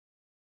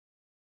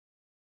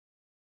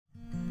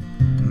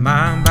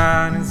My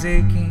body's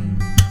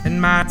aching and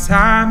my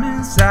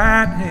time is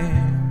at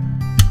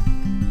hand.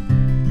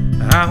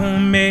 I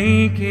won't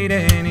make it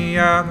any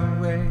other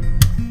way.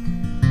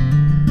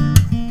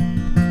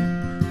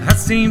 I've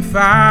seen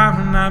fire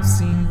and I've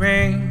seen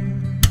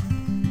rain.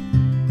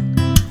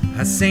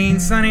 I've seen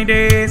sunny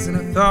days and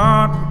I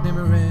thought would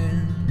never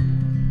end.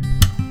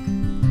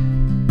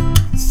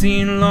 I've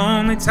seen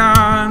lonely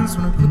times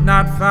when I could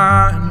not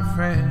find a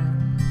friend.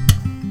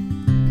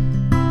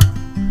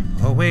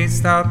 Always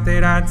thought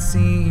that I'd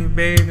see you,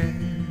 baby,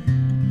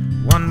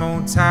 one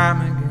more time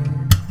again.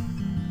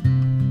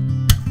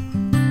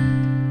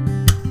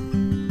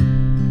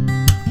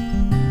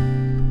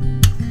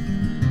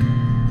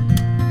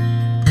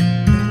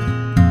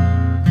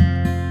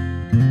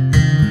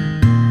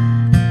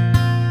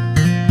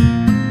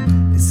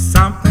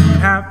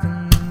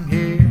 Happened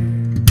here.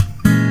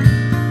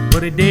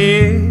 What it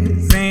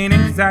is ain't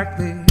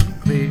exactly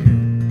clear.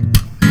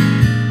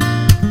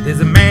 There's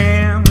a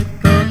man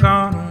with a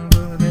gun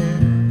over there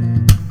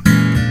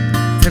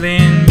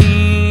telling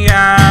me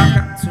I've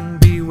got to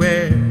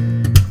beware.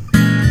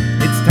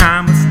 It's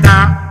time to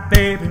stop,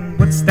 baby.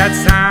 What's that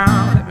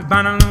sound?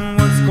 Everybody know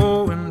what's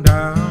going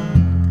down.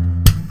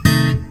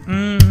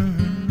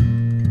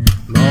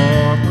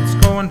 Lord, what's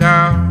going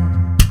down?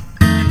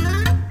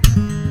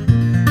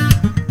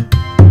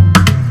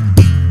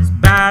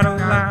 Battle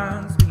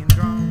lines being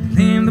drawn,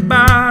 name the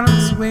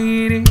bottles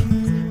waiting.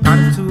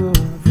 Body's too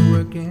old for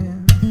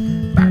again,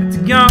 body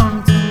too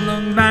young to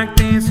look like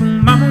this. So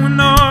mama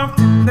went off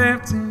and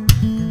left him.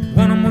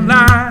 One more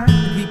life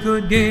that he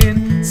could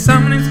get.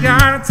 Somebody's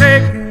gotta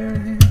take care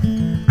of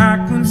him. I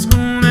quit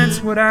school,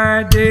 that's what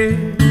I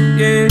did,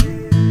 yeah.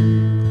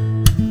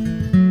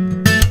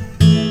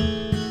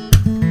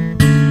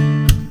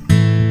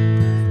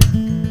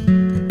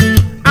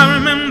 I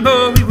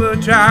remember we were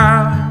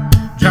driving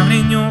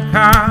in your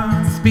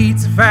car, speed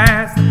so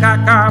fast, like our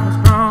car was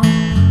wrong.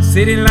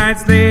 City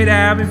lights laid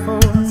out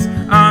before us,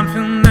 arm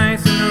feel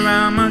nice and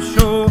around my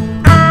shore.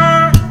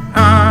 I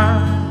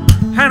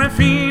had a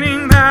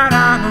feeling that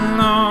I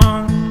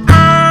belong.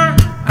 I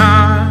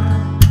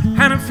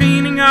had a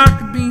feeling I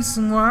could be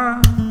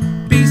someone,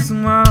 be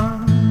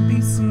someone,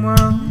 be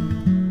someone.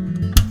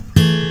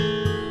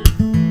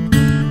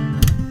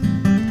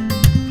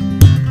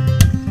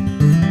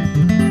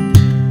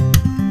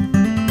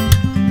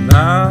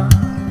 Love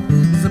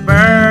is a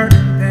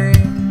burning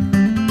thing,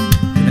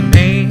 and it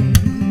makes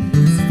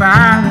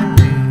fire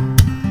away,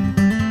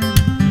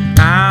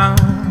 bound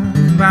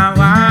by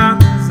wild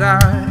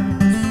desires.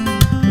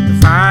 But the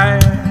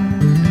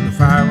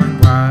fire went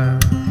wild.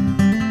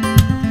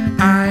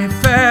 I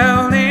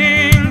fell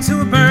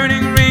into a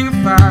burning ring of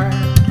fire,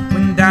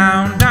 went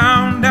down,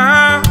 down,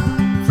 down,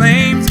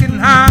 flames getting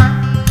high,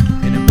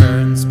 and it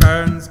burns,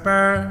 burns,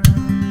 burns,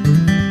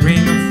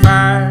 ring of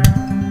fire,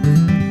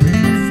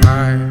 ring of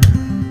fire.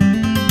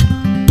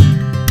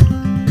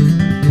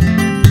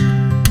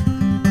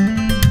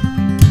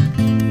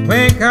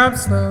 Wake up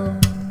slow,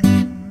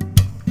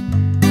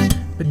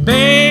 but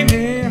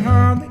baby,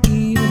 hardly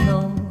even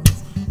knows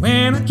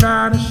when I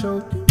try to show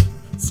you.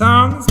 The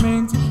song is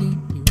meant to keep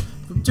you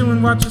from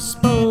doing what you're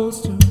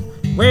supposed to.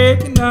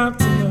 Waking up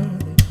too early,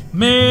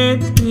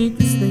 maybe we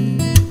can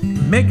sleep.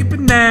 Making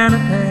banana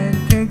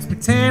pancakes,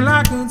 pretend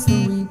like it's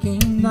the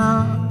weekend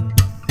now.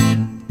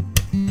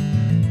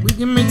 We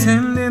can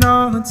pretend it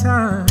all the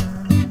time.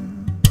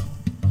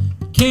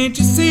 Can't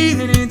you see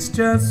that it's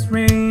just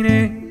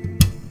raining?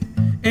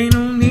 Ain't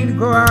no need to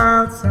go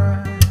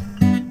outside.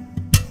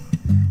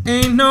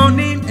 Ain't no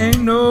need,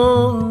 ain't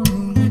no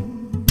need.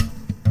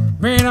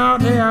 Rain all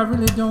day, I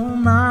really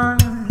don't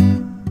mind.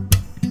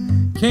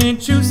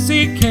 Can't you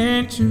see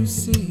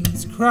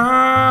it's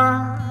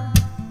cry?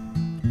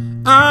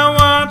 I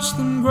watch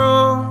them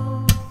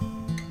grow.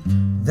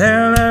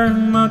 They'll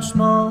learn much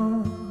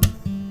more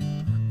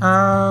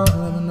I'll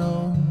never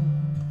know.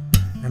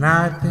 And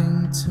I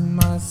think to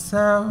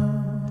myself,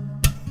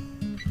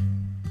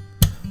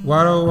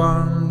 what a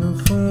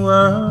wonderful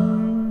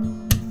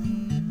world.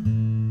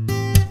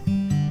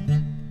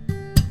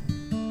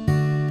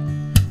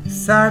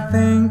 Yes, I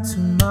think to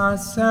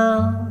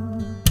myself,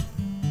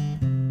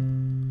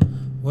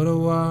 what a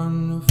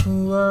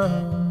wonderful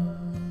world.